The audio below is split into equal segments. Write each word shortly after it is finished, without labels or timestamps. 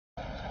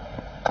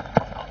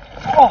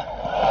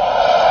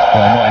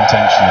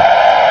attention.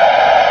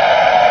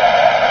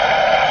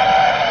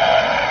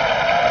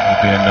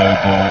 It'll be a no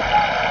ball.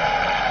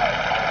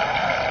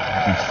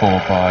 It'll be 4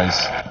 byes.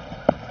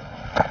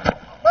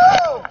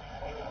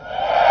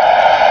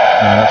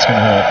 No, that's going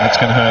to hurt. That's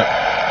going to hurt.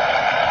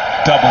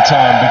 Double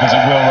time, because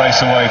it will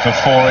race away for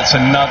 4. It's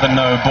another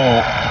no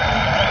ball.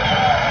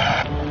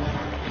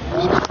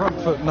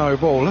 Front foot no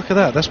ball. Look at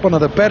that. That's one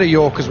of the better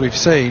Yorkers we've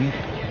seen.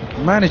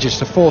 Manages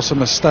to force a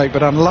mistake,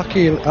 but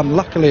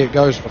unluckily it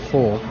goes for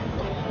 4.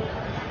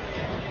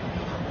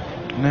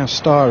 Now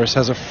Styrus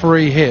has a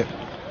free hit.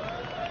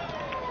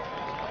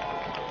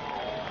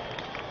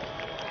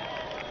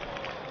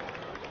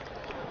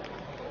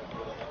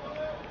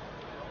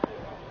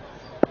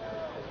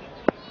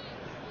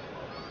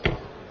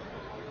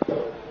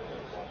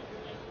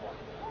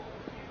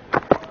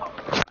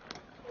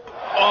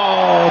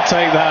 Oh,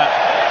 take that.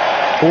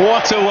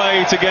 What a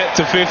way to get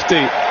to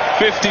 50.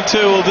 52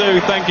 will do,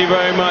 thank you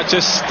very much.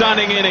 A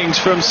stunning innings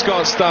from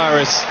Scott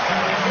Styrus.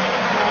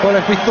 Well,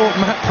 if we thought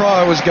Matt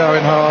Pryor was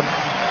going hard,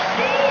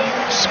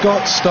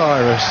 Scott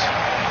Styrus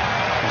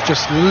has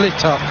just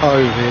lit up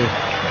Hove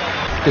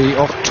here.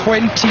 Of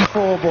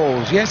 24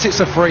 balls. Yes, it's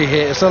a free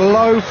hit. It's a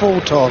low full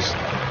toss.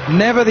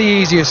 Never the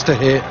easiest to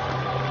hit.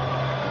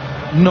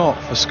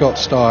 Not for Scott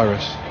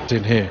Styrus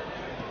in here.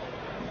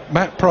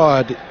 Matt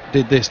Pryor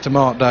did this to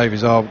Mark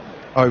Davies, our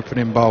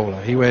opening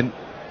bowler. He went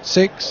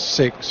 6,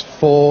 6,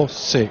 4,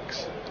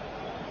 6,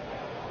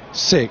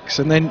 6,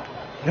 and then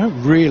you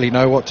don't really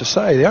know what to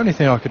say. The only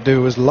thing I could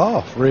do was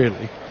laugh,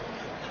 really.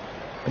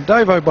 And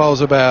Davo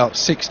bowls about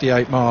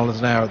 68 miles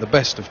an hour at the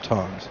best of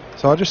times,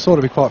 so I just thought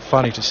it'd be quite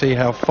funny to see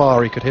how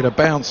far he could hit a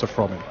bouncer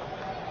from him.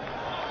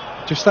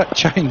 Just that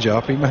change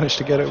up, he managed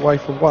to get it away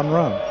for 1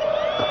 run.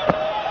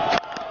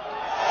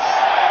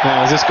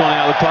 Now, has this gone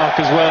out of the park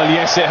as well?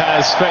 Yes, it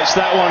has. Fetched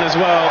that one as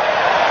well.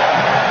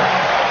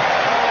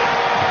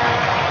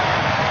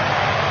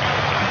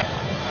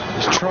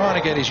 He's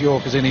trying to get his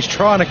Yorkers in, he's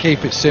trying to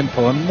keep it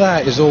simple, and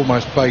that is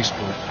almost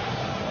baseball.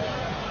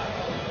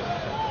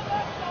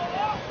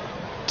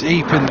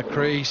 Deep in the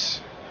crease.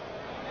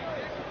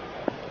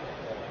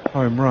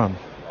 Home run.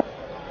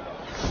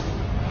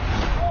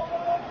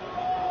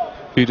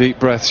 Few deep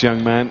breaths,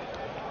 young man.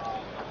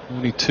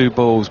 Only 2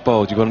 balls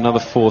bowled. You've got another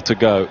 4 to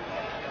go.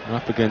 You're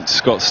up against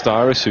Scott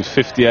Styrus, who's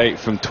 58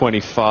 from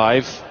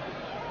 25.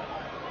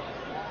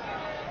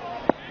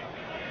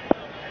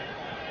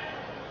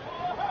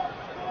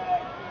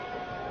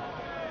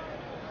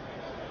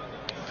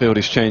 Field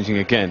is changing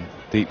again.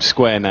 Deep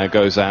square now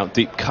goes out,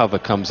 deep cover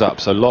comes up,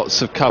 so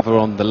lots of cover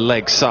on the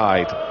leg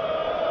side.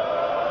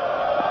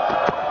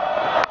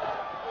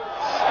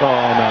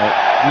 Oh no,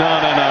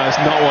 no, it's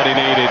not what he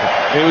needed.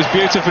 It was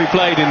beautifully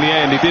played in the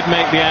end. He did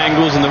make the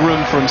angles and the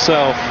room for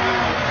himself.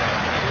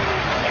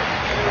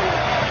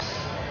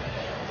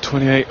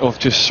 28 off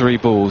just 3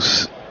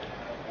 balls.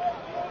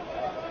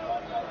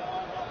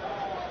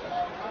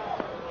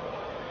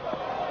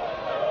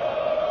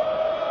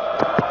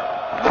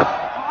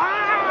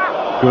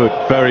 Good,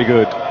 very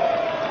good.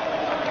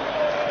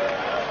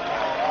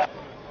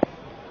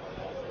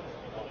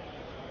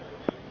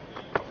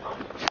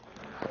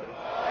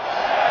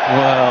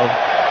 Well,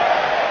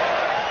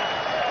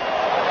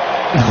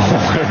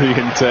 not very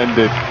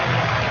intended.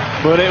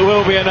 But it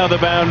will be another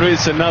boundary.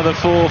 It's another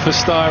 4 for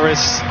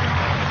Styrus.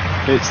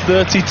 It's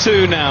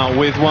 32 now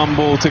with 1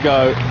 ball to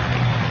go.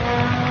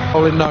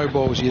 Bowling no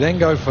balls, you then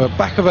go for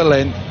back of a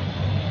length.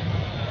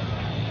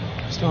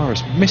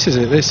 Styrus misses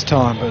it this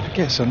time, but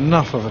gets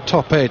enough of a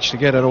top edge to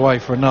get it away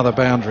for another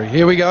boundary.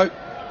 Here we go.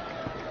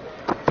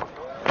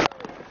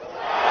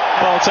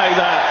 I'll take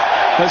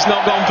that. It's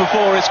not gone for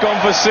 4, it's gone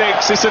for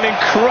 6. It's an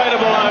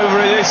incredible over.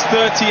 It's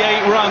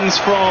 38 runs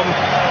from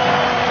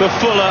the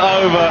Fuller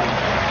over.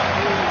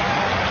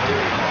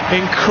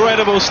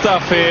 Incredible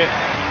stuff here.